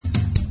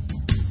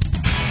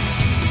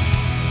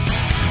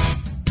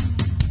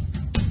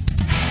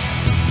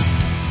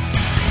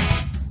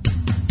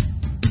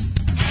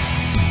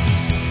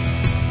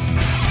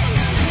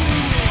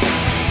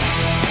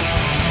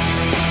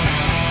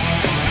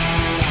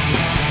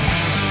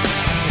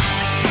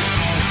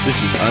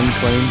This is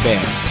Unclaimed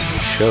Bands,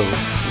 show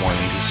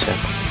 187.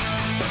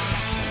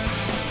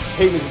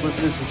 Hey, music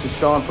listeners, this is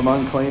Sean from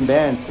Unclaimed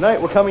Bands.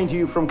 Tonight we're coming to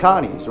you from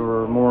Connie's,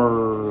 or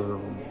more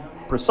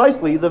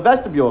precisely, the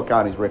vestibule of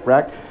Connie's Rick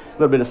Rack. A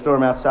little bit of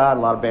storm outside, a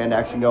lot of band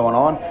action going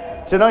on.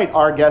 Tonight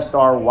our guests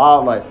are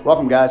Wildlife.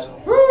 Welcome, guys.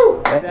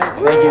 Woo! Thank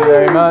you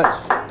very much.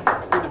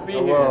 Good to be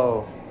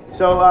here.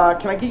 So,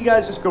 can I get you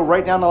guys just go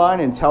right down the line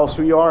and tell us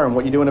who you are and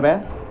what you do in the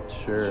band?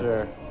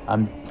 Sure.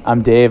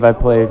 I'm Dave. I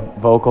play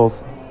vocals.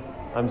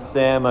 I'm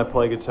Sam. I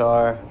play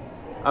guitar.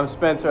 I'm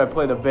Spencer. I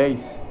play the bass.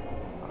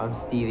 I'm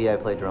Stevie. I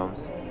play drums.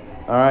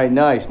 All right,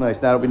 nice. Now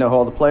that we know who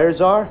all the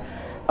players are,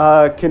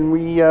 can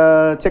we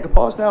take a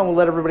pause now and we'll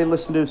let everybody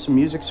listen to some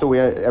music so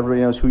everybody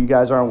knows who you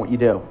guys are and what you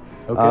do.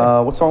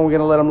 Okay. What song are we going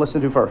to let them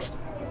listen to first?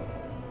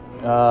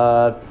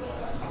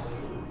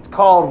 It's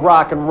called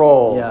Rock and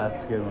Roll. Yeah,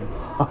 that's a good one.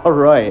 All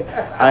right.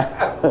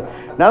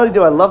 Not only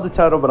do I love the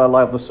title, but I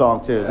love the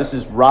song too. This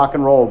is Rock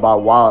and Roll by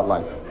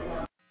Wildlife.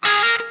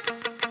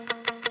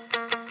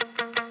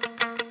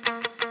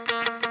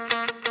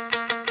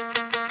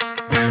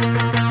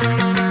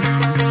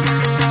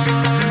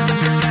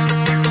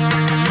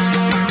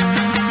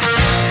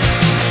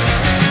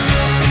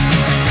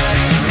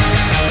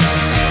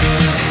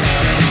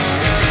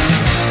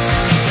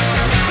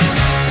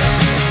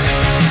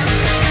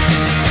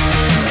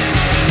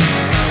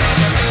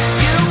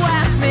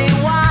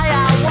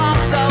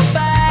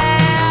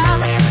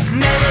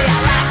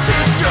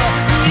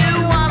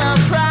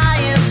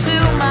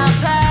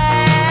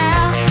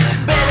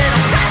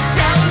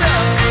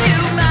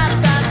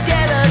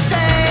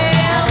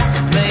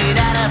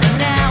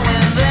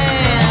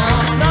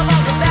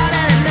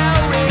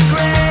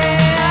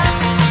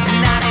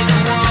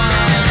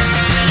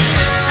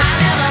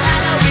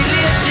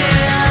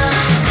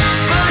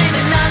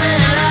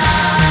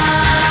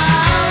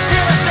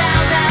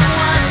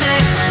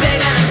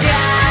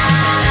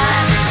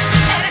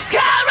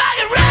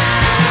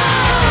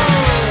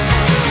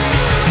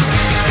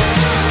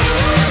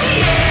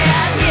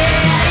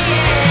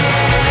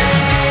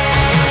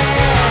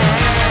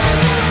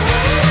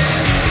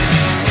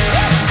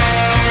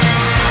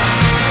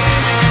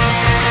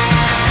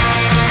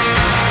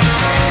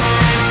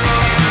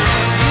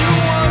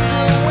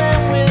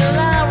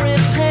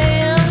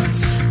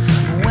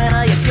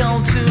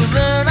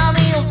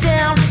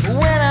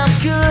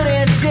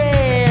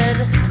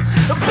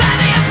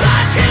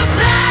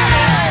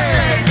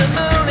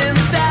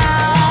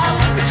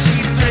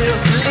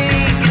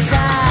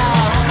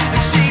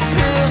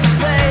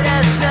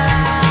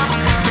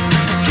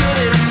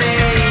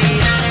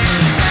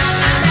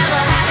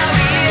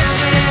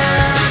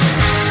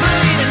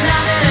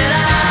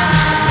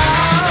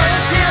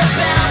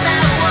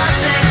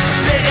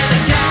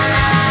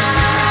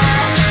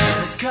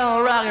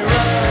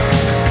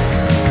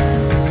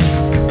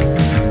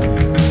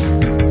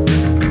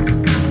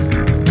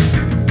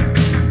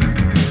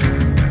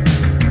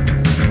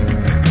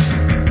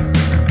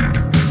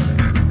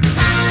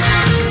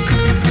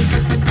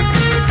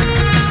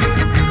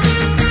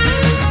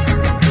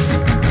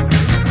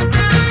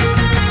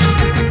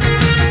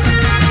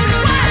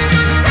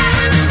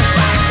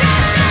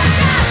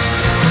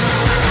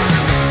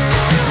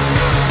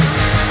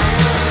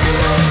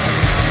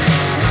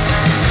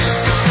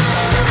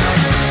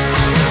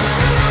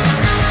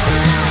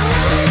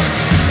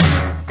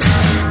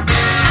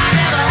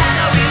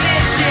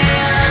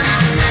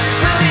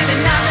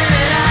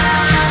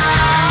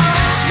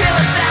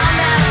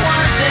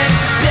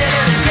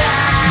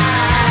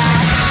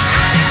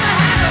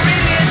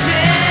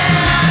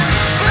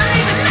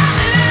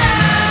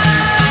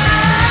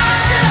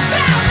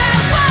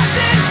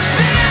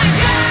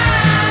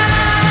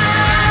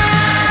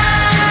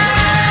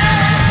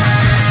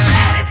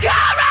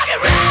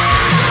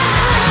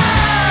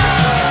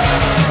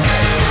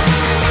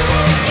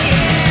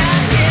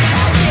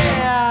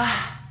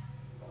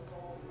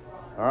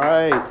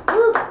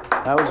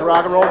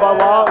 Rock and Roll by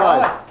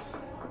Wildlife.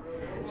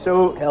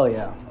 So, hell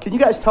yeah. Can you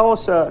guys tell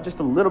us just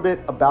a little bit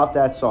about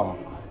that song?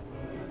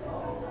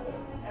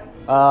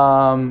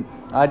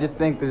 I just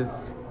think there's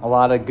a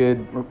lot of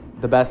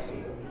the best,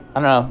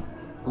 I don't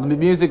know, the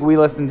music we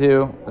listen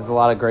to, there's a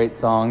lot of great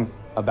songs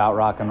about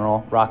rock and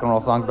roll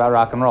songs about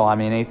rock and roll. I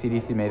mean,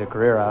 AC/DC made a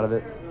career out of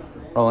it.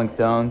 Rolling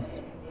Stones,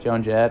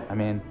 Joan Jett, I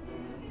mean,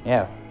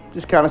 yeah.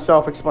 Just kind of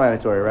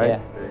self-explanatory, right?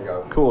 Yeah. There you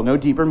go. Cool, no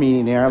deeper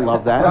meaning there, I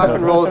love that. Rock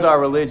and roll is our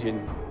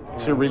religion.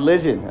 It's a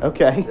religion,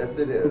 okay. Yes,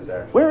 it is,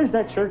 actually. Where is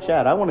that church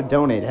at? I want to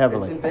donate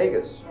heavily. It's in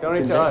Vegas.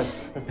 Donate to us.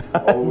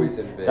 Always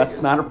in Vegas.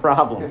 That's not a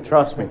problem,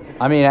 trust me.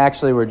 I mean,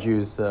 actually, we're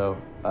Jews, so,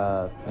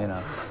 you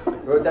know.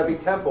 Well, that'd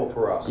be temple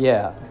for us.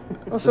 Yeah.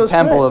 Oh, It's so the it's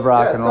temple nice. of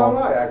rock yeah, and roll. so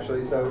am I,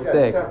 actually. So, yeah,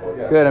 Sick. temple,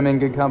 yeah. Good, I'm in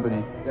good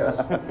company. Yes.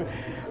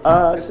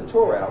 It's a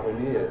tour out. We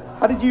need it.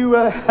 How did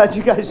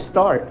you guys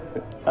start?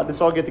 How did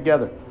this all get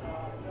together?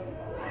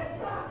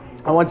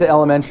 I went to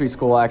elementary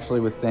school,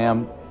 actually, with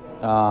Sam,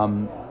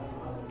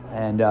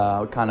 and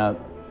kind of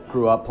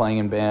grew up playing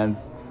in bands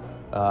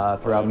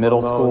throughout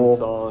middle school.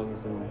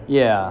 Songs and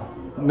Yeah,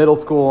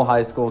 middle school,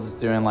 high school, just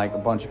doing like a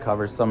bunch of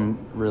covers, some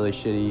really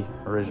shitty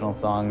original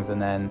songs,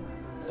 and then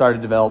started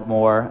to develop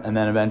more. And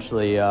then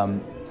eventually,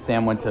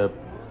 Sam went to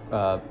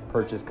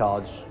Purchase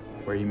College,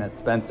 where he met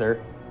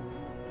Spencer,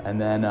 and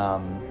then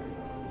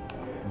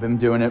been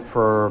doing it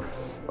for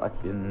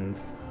fucking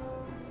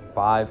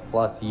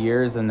 5+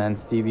 years, and then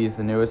Stevie's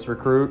the newest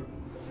recruit.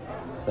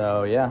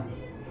 So yeah.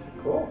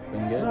 Cool.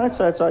 Been good.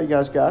 That's how you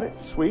guys got it.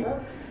 Sweet.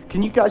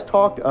 Can you guys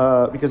talk,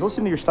 because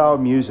listen to your style of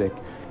music,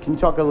 can you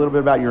talk a little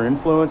bit about your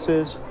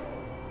influences?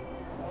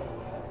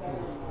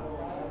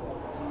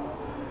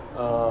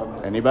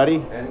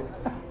 Anybody?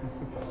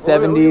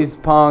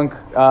 70s punk,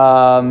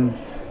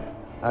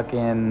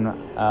 fucking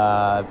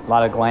a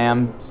lot of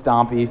glam,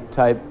 stompy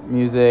type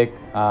music,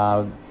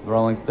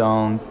 Rolling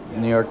Stones,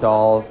 New York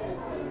Dolls,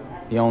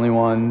 The Only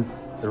Ones,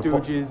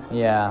 Stooges.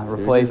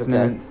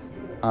 Replacements.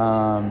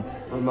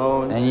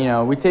 Ramones.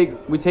 And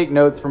we take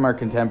notes from our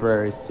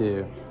contemporaries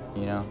too.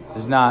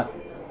 There's not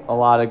a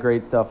lot of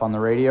great stuff on the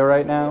radio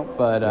right now,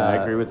 but I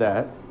agree with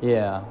that.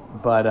 Yeah,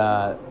 but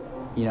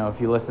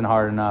if you listen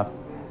hard enough,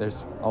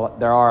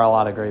 there are a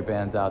lot of great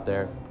bands out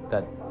there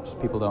that just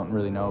people don't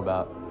really know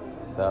about.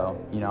 So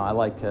I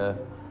like to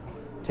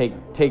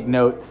take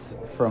notes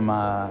from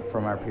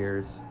our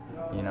peers.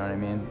 You know what I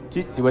mean?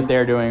 See what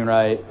they're doing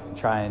right,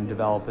 try and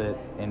develop it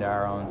into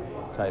our own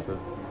type of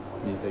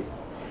music.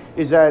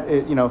 Is that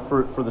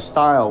for the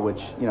style, which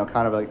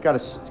kind of like got a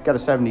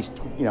 70s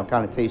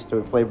kind of taste to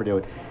it, flavor to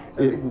it?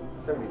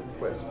 70s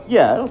twist.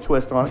 Yeah, it'll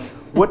twist on it.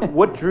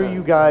 What drew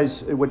you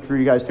guys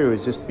to?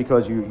 Is just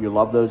because you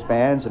love those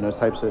bands and those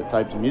types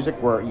of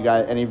music? Were you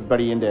guys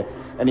anybody into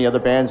any other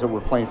bands that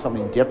were playing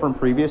something different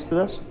previous to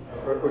this?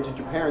 Or did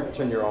your parents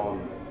turn you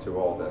on to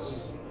all this?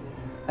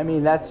 I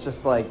mean, that's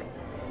just like,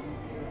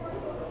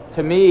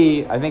 to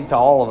me, I think to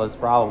all of us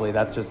probably,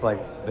 that's just like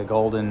the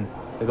golden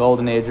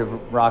age of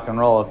rock and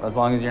roll. As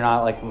long as you're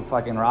not like a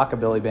fucking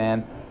rockabilly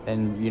band,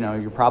 and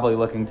you're probably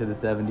looking to the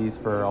 70s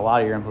for a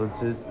lot of your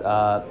influences.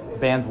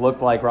 Bands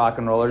looked like rock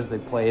and rollers. They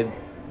played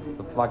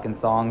the fucking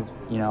songs,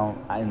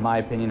 in my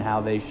opinion,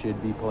 how they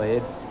should be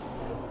played.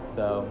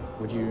 So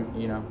would you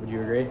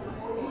agree?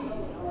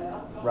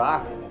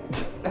 Rock.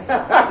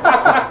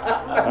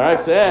 All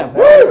right, Sam.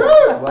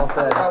 Well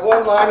said. That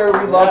one-liner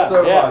we love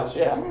so much.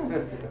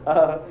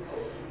 Yeah.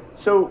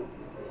 So,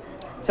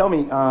 tell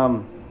me,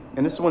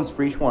 and this one's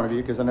for each one of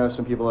you, because I know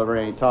some people over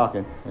here ain't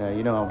talking.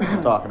 You know what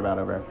I'm talking about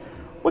over there.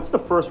 What's the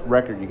first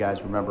record you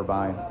guys remember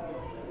buying?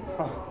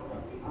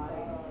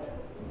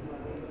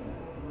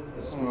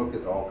 The smoke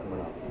is all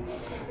coming up.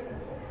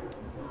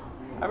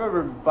 I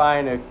remember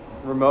buying a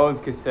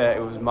Ramones cassette. It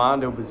was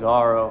Mondo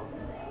Bizarro,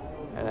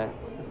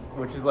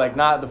 which is like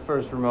not the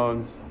first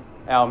Ramones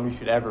album you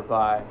should ever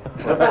buy.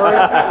 The first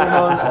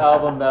Ramones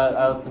album that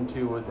I listened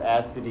to was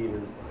Acid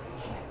Eaters.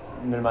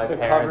 And then my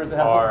parents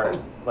are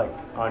like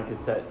on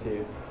cassette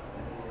too.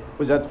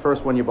 Was that the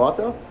first one you bought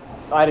though?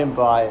 I didn't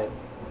buy it.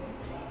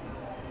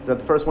 Is that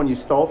the first one you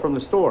stole from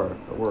the store?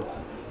 Or?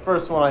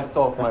 First one I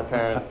stole from my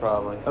parents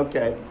probably.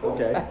 Okay.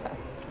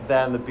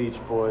 That and the Beach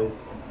Boys.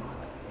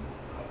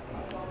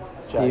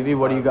 Stevie,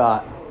 what do you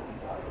got?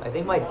 I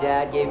think my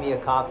dad gave me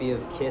a copy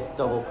of Kiss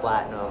Double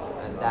Platinum,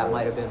 and that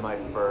might have been my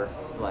first,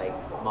 like,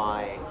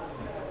 my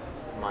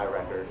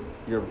record.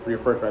 Your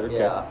first record?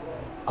 Yeah.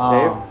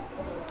 Dave?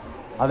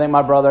 I think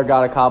my brother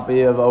got a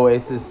copy of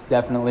Oasis,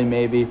 Definitely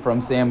Maybe,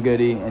 from Sam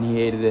Goody, and he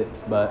hated it,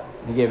 but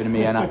he gave it to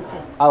me, and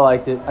I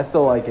liked it. I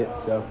still like it,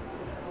 so.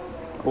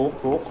 Cool.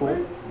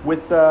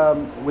 With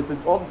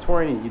all the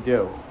touring that you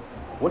do,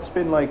 what's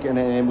been like,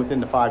 and within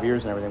the 5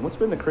 years and everything, what's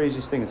been the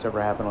craziest thing that's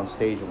ever happened on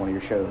stage at one of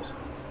your shows?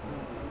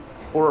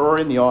 Or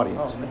in the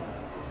audience?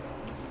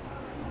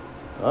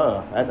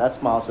 That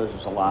smile says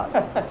there's a lot.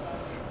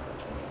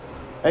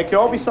 It could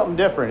all be something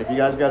different if you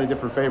guys got a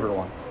different favorite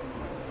one.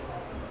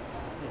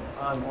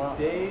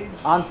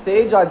 On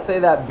stage, I'd say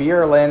that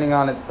beer landing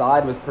on its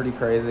side was pretty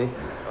crazy.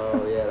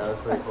 Oh yeah, that was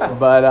pretty cool.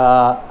 But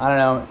I don't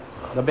know,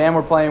 the band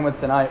we're playing with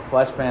tonight,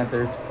 Flesh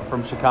Panthers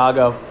from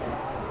Chicago,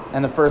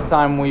 and the first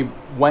time we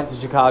went to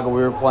Chicago,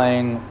 we were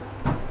playing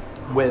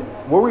with.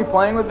 Were we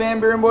playing with Van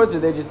Buren Boys, or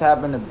they just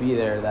happened to be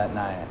there that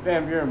night?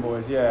 Van Buren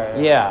Boys, yeah.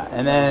 Yeah,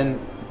 and then,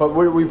 but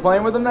were we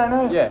playing with them that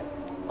night? Yeah.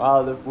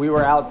 We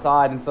were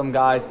outside, and some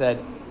guy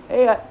said,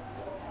 "Hey,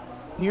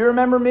 you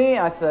remember me?"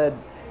 I said,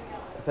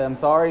 "I'm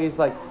sorry." He's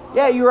like,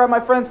 "Yeah, you were at my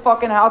friend's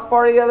fucking house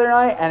party the other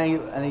night," and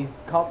he's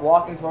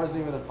walking towards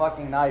me with a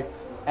fucking knife,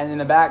 and in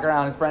the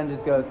background, his friend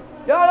just goes,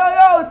 "Yo,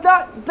 it's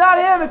not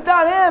him, it's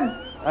not him."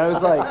 And I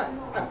was like,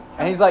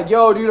 and he's like,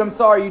 "Yo, dude, I'm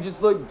sorry, you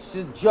just look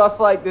just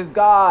like this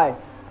guy."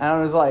 And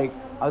I was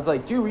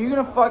like, "Dude, were you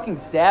gonna fucking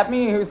stab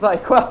me?" And he was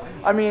like, "Well,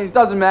 I mean, it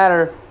doesn't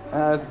matter."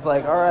 And I was just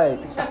like, "All right,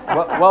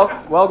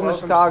 welcome to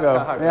Chicago."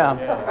 Yeah.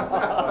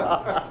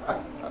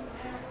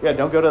 Yeah,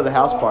 don't go to the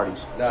house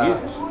parties. No.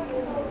 Jesus.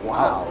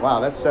 Wow,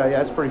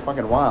 that's pretty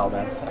fucking wild,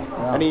 man.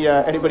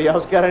 Yeah. Anybody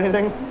else got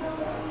anything?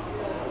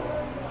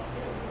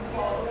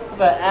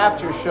 The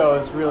after show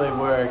is really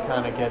where it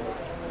kind of gets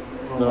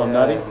a little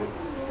nutty.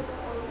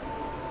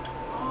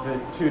 The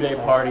 2-day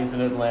parties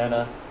in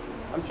Atlanta.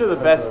 I'm sure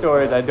the best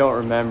stories I don't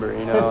remember,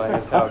 you know, like,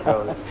 that's how it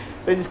goes.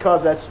 They just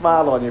cause that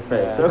smile on your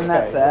face. Yeah. Okay, Isn't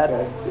that sad?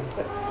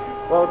 okay.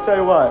 Well, I'll tell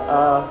you what.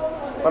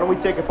 Why don't we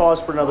take a pause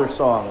for another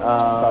song?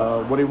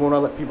 What do you want to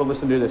let people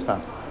listen to this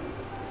time?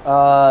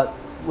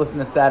 Listen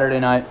to Saturday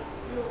Night.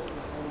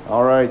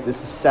 All right, this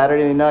is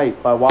Saturday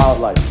Night by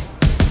Wildlife.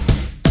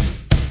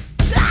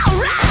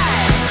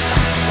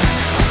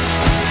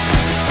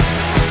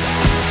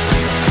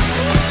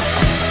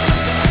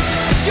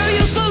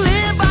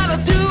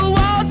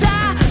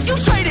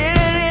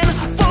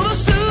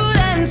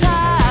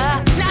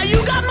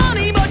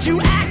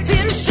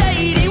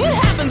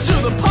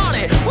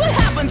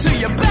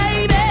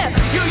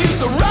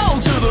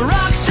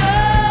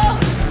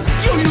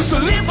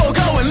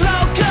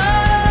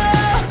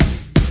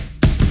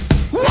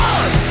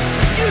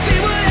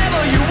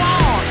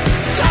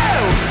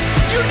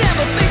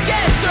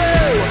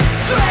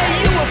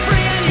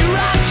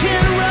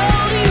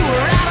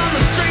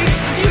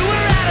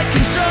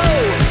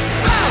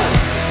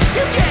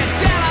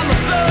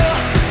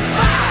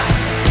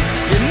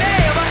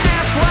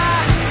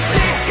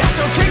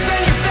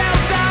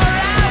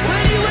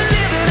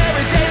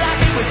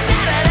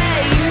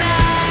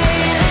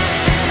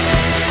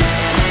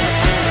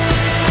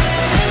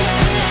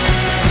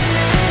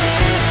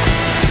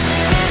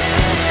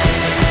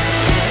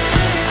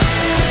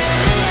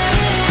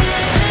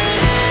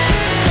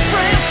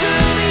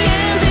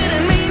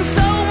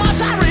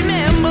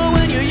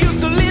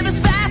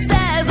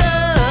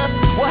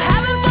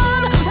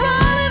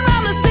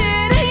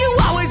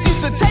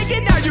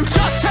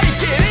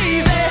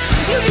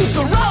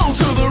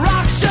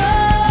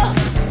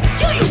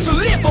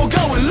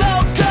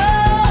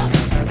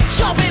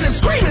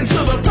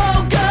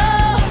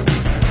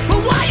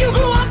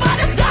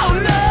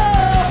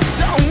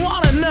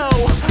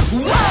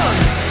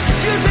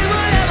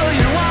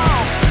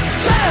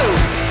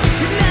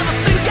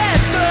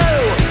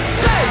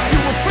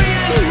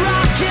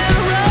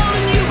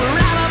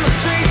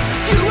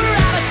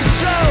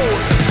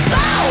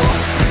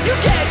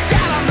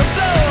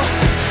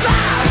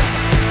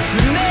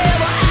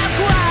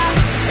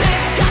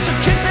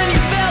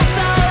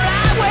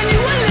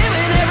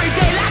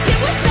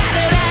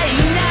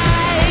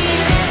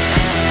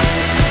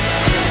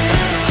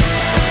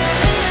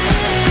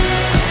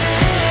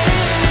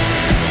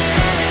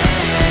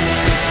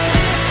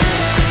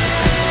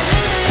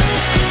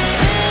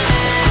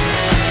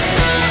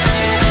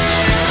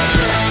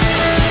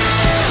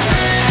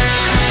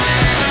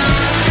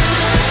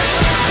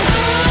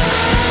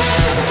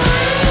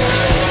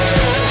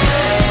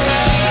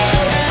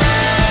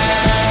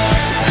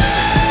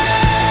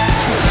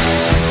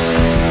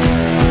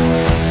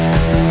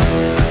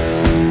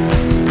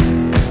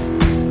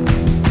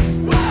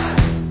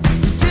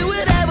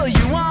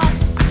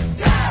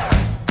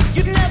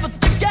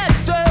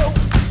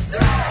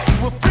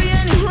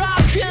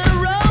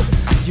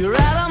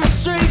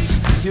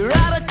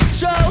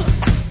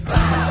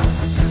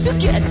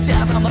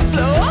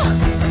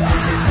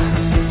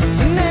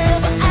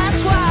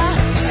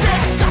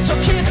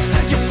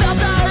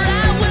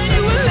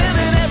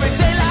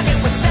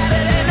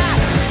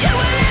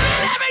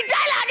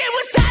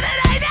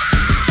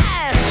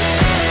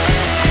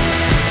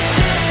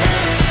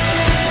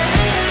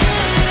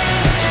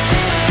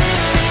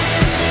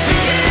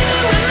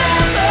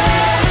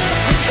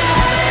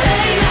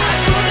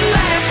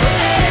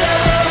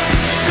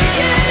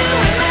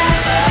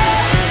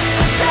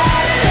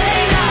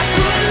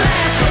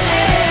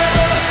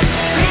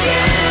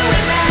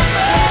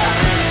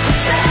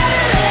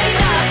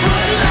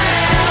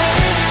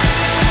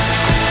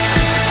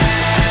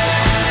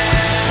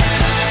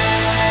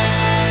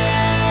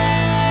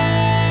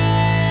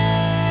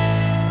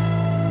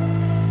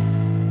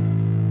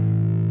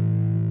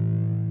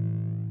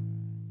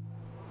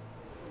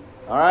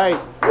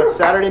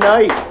 Saturday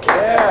night.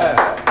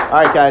 Yeah. All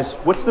right, guys.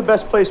 What's the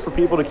best place for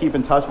people to keep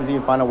in touch with you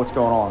and find out what's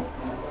going on?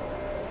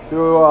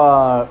 Through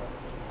our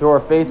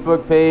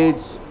Facebook page,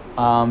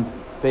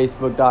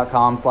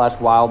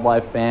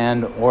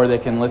 facebook.com/wildlifeband, or they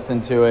can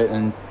listen to it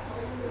and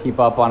keep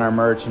up on our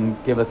merch and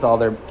give us all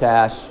their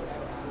cash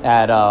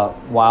at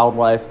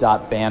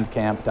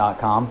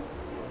wildlife.bandcamp.com.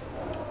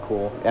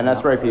 Cool. And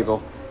that's right,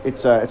 people.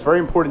 It's very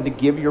important to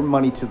give your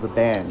money to the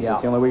bands. Yeah.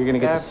 It's the only way you're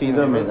going to get to see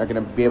them, and they're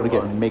going to be able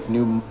to make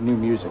new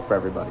music for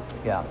everybody.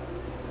 Yeah.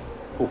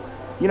 Cool.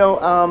 You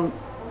know,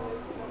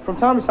 from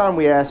time to time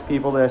we ask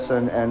people this,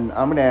 and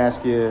I'm going to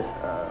ask you,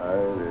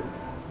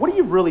 what do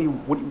you really,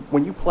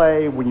 when you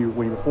play, when you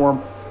perform,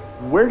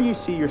 where do you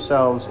see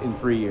yourselves in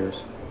 3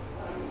 years?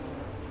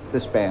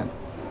 This band.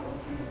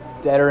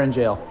 Dead or in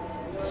jail.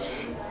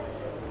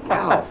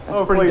 Wow, that's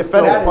Oh, pretty please,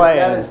 definitive That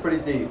plan. is pretty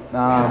deep.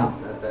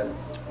 That's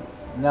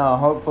No,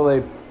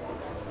 hopefully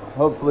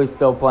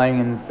still playing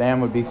in this band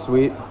would be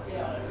sweet.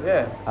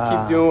 Yeah, just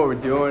keep doing what we're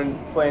doing,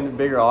 playing to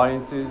bigger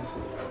audiences,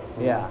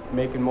 Yeah.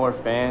 making more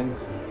fans,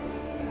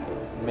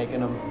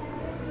 making them.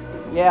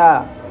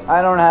 Yeah,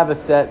 I don't have a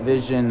set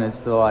vision as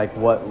to like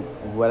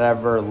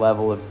whatever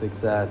level of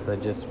success. I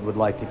just would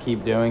like to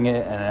keep doing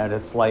it and at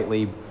a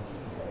slightly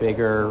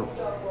bigger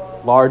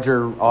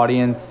larger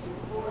audience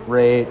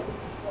rate,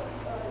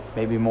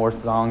 maybe more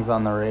songs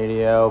on the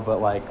radio, but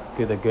like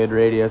the good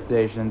radio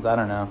stations. I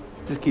don't know.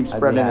 Just keep I'd be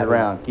spreading it happy.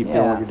 around. Keep doing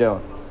Yeah. what you're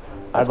doing.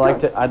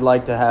 I'd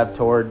like to have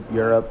toured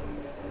Europe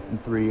in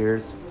 3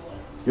 years.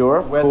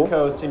 Europe, West cool.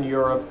 Coast in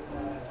Europe.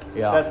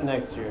 Yeah. That's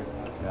next year.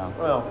 Yeah.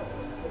 Well,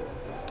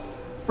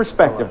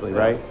 Respectively,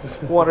 right?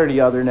 One or the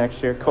other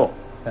next year. Cool.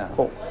 Yeah.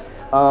 Cool.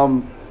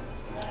 Well,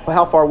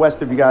 how far west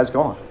have you guys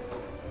gone?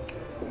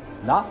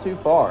 Not too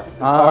far.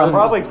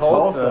 probably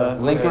Tulsa.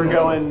 Lincoln, We're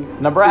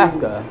going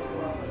Nebraska.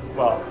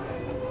 Well,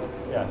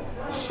 yeah.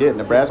 Shit,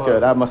 Nebraska.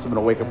 That must have been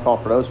a wake-up call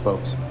for those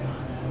folks.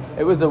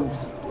 It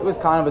was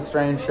kind of a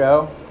strange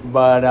show,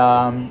 but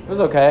it was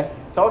okay.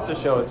 Tulsa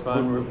show is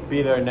fun. We'll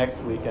be there next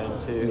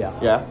weekend too. Yeah.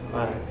 Yeah.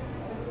 Alright.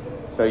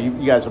 So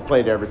you guys have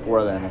played there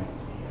before then,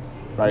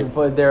 right? We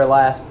played there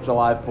last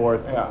July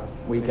 4th Yeah.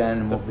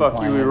 weekend. And The we'll be Fuck You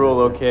playing We it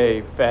Rule this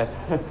year. OK Fest.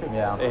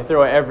 Yeah. They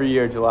throw it every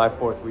year, July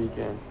 4th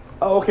weekend.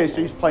 Oh, okay. So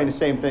he's playing the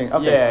same thing.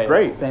 Okay, Yeah,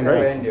 great. same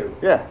great. venue.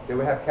 Yeah. They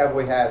would have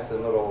cowboy hats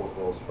and little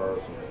spurs.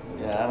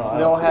 Yeah, I don't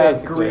They'll know. have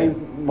Basically.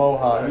 green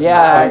mohawks.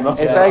 Yeah, Yeah.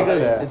 it's like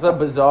it's a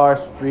bizarre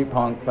street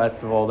punk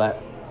festival that,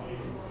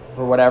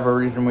 for whatever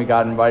reason, we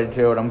got invited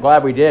to it. I'm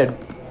glad we did.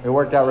 It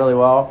worked out really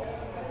well.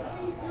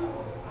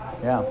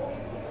 Yeah.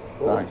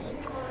 Nice.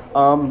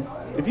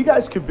 If you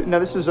guys could, now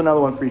this is another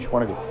one for each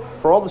one of you.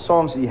 For all the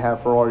songs that you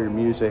have, for all your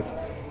music,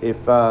 if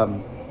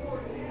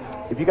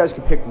you guys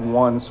could pick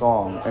one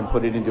song and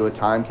put it into a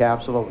time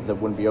capsule that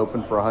wouldn't be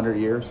open for 100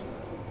 years,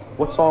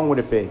 what song would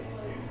it be?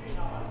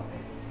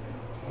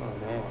 Oh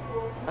man,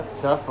 that's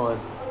a tough one.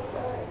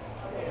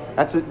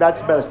 That's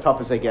about as tough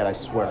as they get, I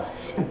swear.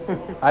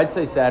 I'd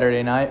say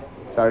Saturday night.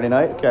 Saturday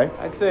night, okay.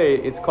 I'd say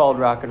It's Called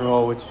Rock and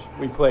Roll, which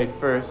we played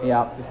first.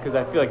 Yeah. Just because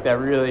I feel like that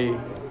really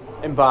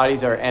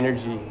embodies our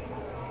energy.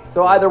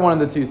 So either one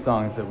of the two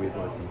songs that we've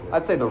listened to.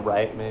 I'd say The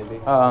Right, maybe.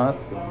 Oh,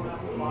 that's good.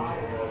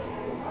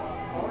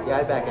 Yeah,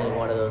 I back any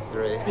one of those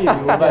three.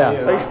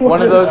 Yeah.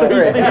 One of those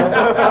three.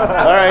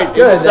 All right,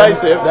 Good.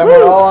 decisive. Then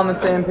we're all on the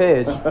same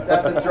page.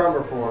 That's the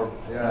drummer for him.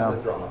 Yeah, that's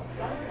the drummer.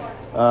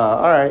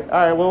 All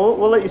right. Well,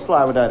 we'll let you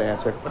slide with that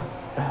answer.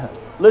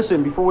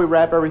 Listen, before we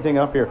wrap everything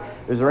up here,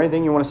 is there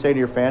anything you want to say to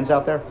your fans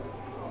out there?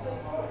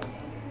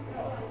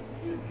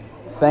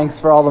 Thanks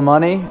for all the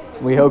money.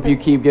 We hope you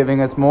keep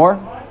giving us more.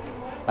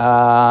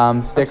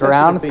 Stick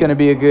around. It's going to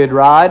be a good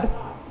ride.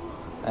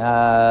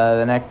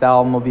 The next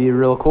album will be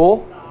real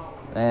cool.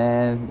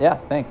 And yeah,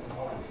 thanks.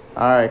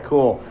 All right,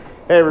 cool.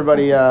 Hey,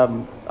 everybody. I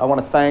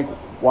want to thank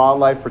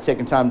Wildlife for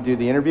taking time to do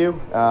the interview.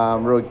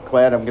 I'm really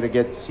glad I'm going to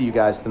get to see you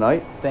guys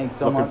tonight. Thanks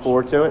so much. Looking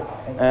forward to it.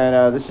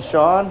 And this is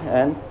Sean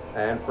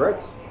and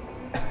Fritz.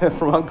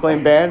 from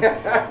Unclaimed Bands.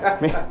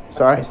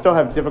 Sorry, I still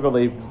have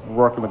difficulty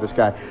working with this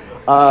guy.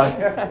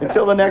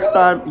 Until the next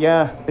time,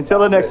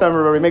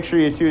 everybody, make sure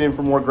you tune in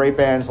for more great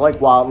bands like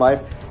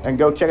Wildlife, and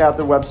go check out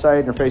their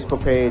website, their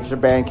Facebook page, their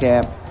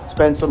Bandcamp.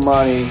 Spend some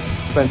money,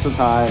 spend some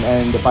time,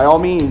 and by all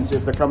means,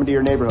 if they're coming to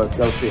your neighborhood,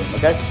 go see them.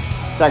 Okay?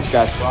 Thanks,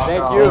 guys.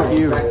 Thank you. Thank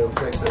you.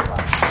 Thanks so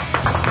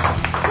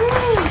much.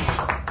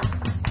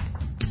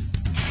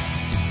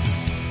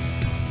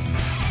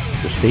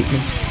 The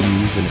statements,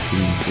 views, and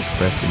opinions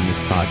expressed in this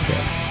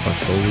podcast are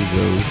solely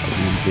those of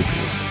the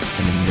individuals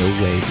and in no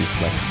way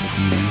reflect the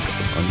views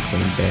of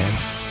Unclaimed Bands,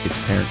 its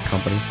parent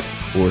company,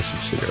 or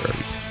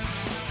subsidiaries.